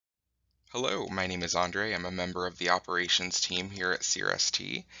Hello, my name is Andre. I'm a member of the operations team here at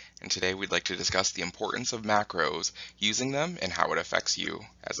CRST, and today we'd like to discuss the importance of macros, using them, and how it affects you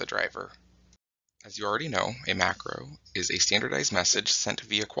as a driver. As you already know, a macro is a standardized message sent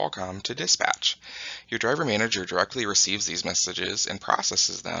via Qualcomm to dispatch. Your driver manager directly receives these messages and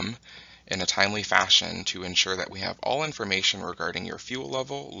processes them in a timely fashion to ensure that we have all information regarding your fuel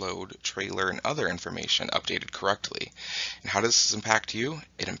level, load, trailer, and other information updated correctly. And how does this impact you?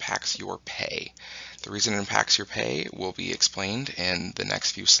 It impacts your pay. The reason it impacts your pay will be explained in the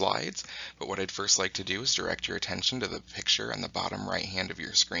next few slides, but what I'd first like to do is direct your attention to the picture on the bottom right hand of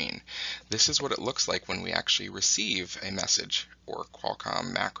your screen. This is what it looks like when we actually receive a message or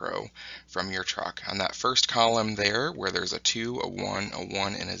Qualcomm macro from your truck. On that first column there, where there's a 2, a 1, a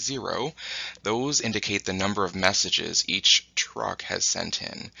 1, and a 0, those indicate the number of messages each truck has sent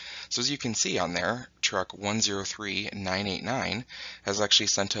in. So as you can see on there, truck 103989 has actually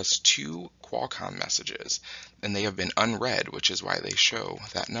sent us 2 Qualcomm messages, and they have been unread, which is why they show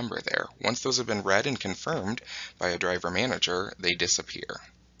that number there. Once those have been read and confirmed by a driver manager, they disappear.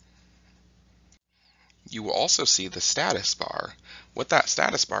 You will also see the status bar. What that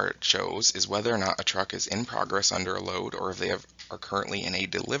status bar shows is whether or not a truck is in progress under a load or if they are currently in a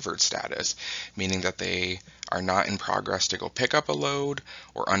delivered status, meaning that they are not in progress to go pick up a load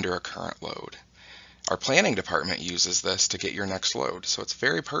or under a current load. Our planning department uses this to get your next load, so it's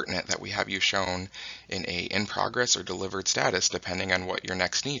very pertinent that we have you shown in a in progress or delivered status depending on what your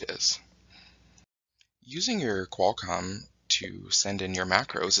next need is. Using your Qualcomm to send in your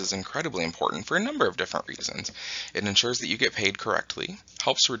macros is incredibly important for a number of different reasons. It ensures that you get paid correctly,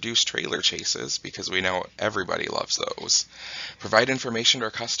 helps reduce trailer chases because we know everybody loves those, provide information to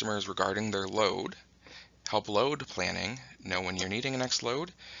our customers regarding their load, help load planning, know when you're needing a next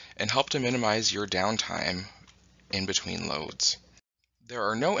load, and help to minimize your downtime in between loads. There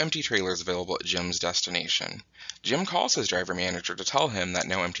are no empty trailers available at Jim's destination. Jim calls his driver manager to tell him that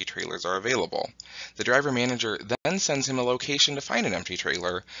no empty trailers are available. The driver manager then sends him a location to find an empty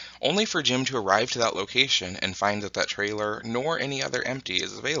trailer, only for Jim to arrive to that location and find that that trailer nor any other empty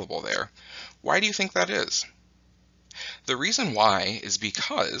is available there. Why do you think that is? The reason why is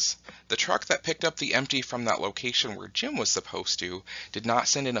because the truck that picked up the empty from that location where Jim was supposed to did not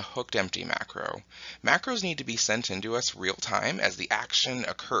send in a hooked empty macro. Macros need to be sent in to us real time as the action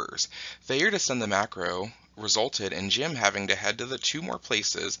occurs. Failure to send the macro resulted in Jim having to head to the 2 more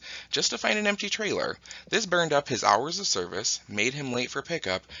places just to find an empty trailer. This burned up his hours of service, made him late for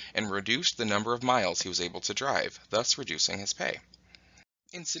pickup, and reduced the number of miles he was able to drive, thus reducing his pay.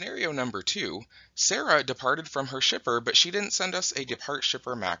 In scenario number 2, Sarah departed from her shipper, but she didn't send us a depart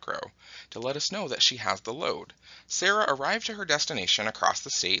shipper macro to let us know that she has the load. Sarah arrived to her destination across the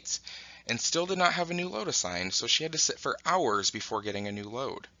states and still did not have a new load assigned, so she had to sit for hours before getting a new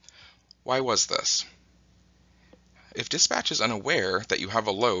load. Why was this? If dispatch is unaware that you have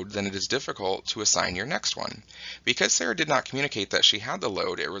a load, then it is difficult to assign your next one. Because Sarah did not communicate that she had the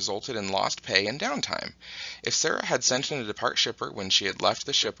load, it resulted in lost pay and downtime. If Sarah had sent in a depart shipper when she had left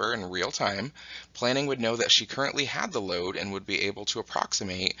the shipper in real time, planning would know that she currently had the load and would be able to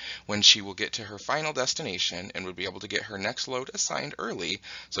approximate when she will get to her final destination and would be able to get her next load assigned early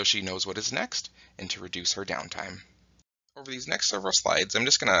so she knows what is next and to reduce her downtime. Over these next several slides, I'm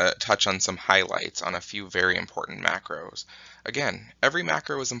just going to touch on some highlights on a few very important macros. Again, every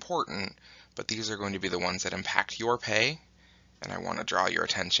macro is important, but these are going to be the ones that impact your pay, and I want to draw your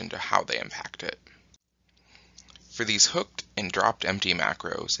attention to how they impact it. For these hooked and dropped empty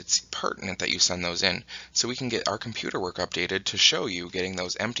macros, it's pertinent that you send those in so we can get our computer work updated to show you getting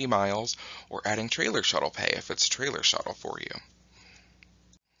those empty miles or adding trailer shuttle pay if it's trailer shuttle for you.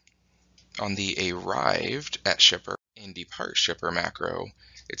 On the arrived at shipper and depart shipper macro,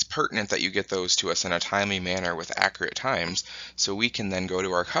 it's pertinent that you get those to us in a timely manner with accurate times so we can then go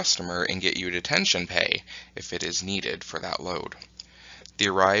to our customer and get you detention pay if it is needed for that load. The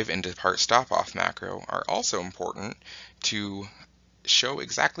arrive and depart stop-off macro are also important to show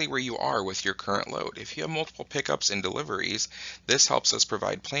exactly where you are with your current load. If you have multiple pickups and deliveries, this helps us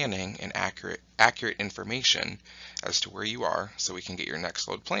provide planning and accurate information as to where you are so we can get your next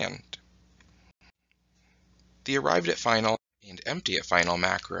load planned. The arrived at final and empty at final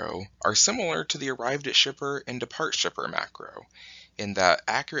macro are similar to the arrived at shipper and depart shipper macro in that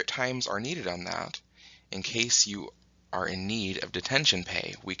accurate times are needed on that. In case you are in need of detention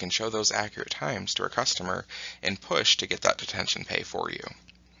pay, we can show those accurate times to our customer and push to get that detention pay for you.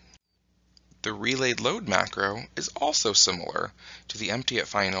 The relayed load macro is also similar to the empty at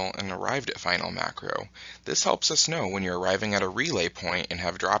final and arrived at final macro. This helps us know when you're arriving at a relay point and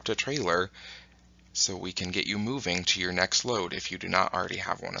have dropped a trailer so we can get you moving to your next load if you do not already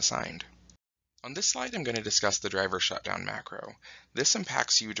have one assigned. On this slide, I'm going to discuss the driver shutdown macro. This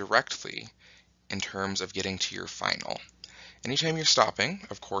impacts you directly in terms of getting to your final. Anytime you're stopping,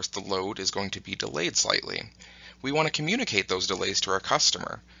 of course, the load is going to be delayed slightly. We want to communicate those delays to our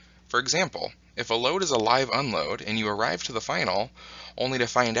customer. For example, if a load is a live unload and you arrive to the final only to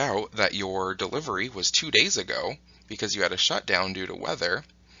find out that your delivery was 2 days ago because you had a shutdown due to weather,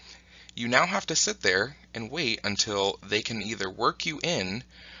 you now have to sit there and wait until they can either work you in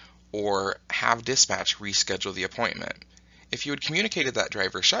or have dispatch reschedule the appointment. If you had communicated that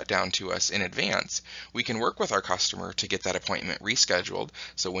driver shutdown to us in advance, we can work with our customer to get that appointment rescheduled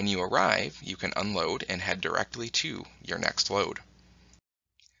so when you arrive, you can unload and head directly to your next load.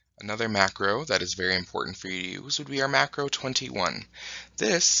 Another macro that is very important for you to use would be our macro 21.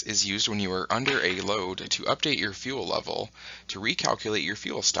 This is used when you are under a load to update your fuel level to recalculate your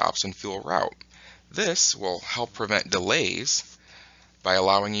fuel stops and fuel route. This will help prevent delays by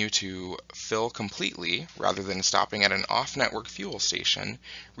allowing you to fill completely rather than stopping at an off-network fuel station,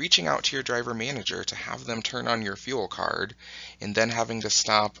 reaching out to your driver manager to have them turn on your fuel card, and then having to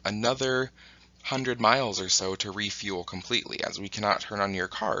stop another 100 miles or so to refuel completely, as we cannot turn on your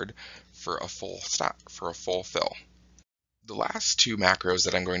card for a full fill. The last two macros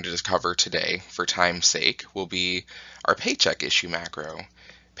that I'm going to cover today, for time's sake, will be our paycheck issue macro.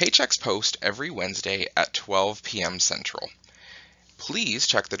 Paychecks post every Wednesday at 12 p.m. Central. Please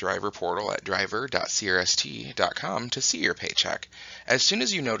check the driver portal at driver.crst.com to see your paycheck. As soon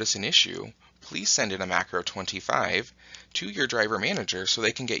as you notice an issue, please send in a macro 25 to your driver manager so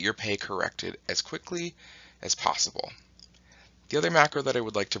they can get your pay corrected as quickly as possible. The other macro that I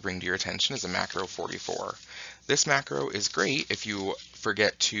would like to bring to your attention is a macro 44. This macro is great if you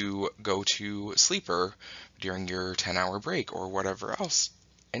forget to go to sleeper during your 10-hour break or whatever else,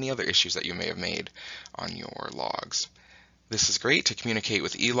 any other issues that you may have made on your logs. This is great to communicate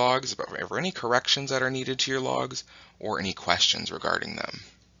with eLogs about ever any corrections that are needed to your logs or any questions regarding them.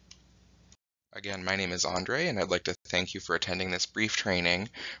 Again, my name is Andre, and I'd like to thank you for attending this brief training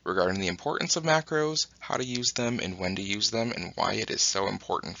regarding the importance of macros, how to use them, and when to use them, and why it is so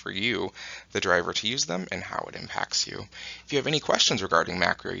important for you, the driver, to use them, and how it impacts you. If you have any questions regarding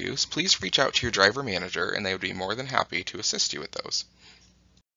macro use, please reach out to your driver manager, and they would be more than happy to assist you with those.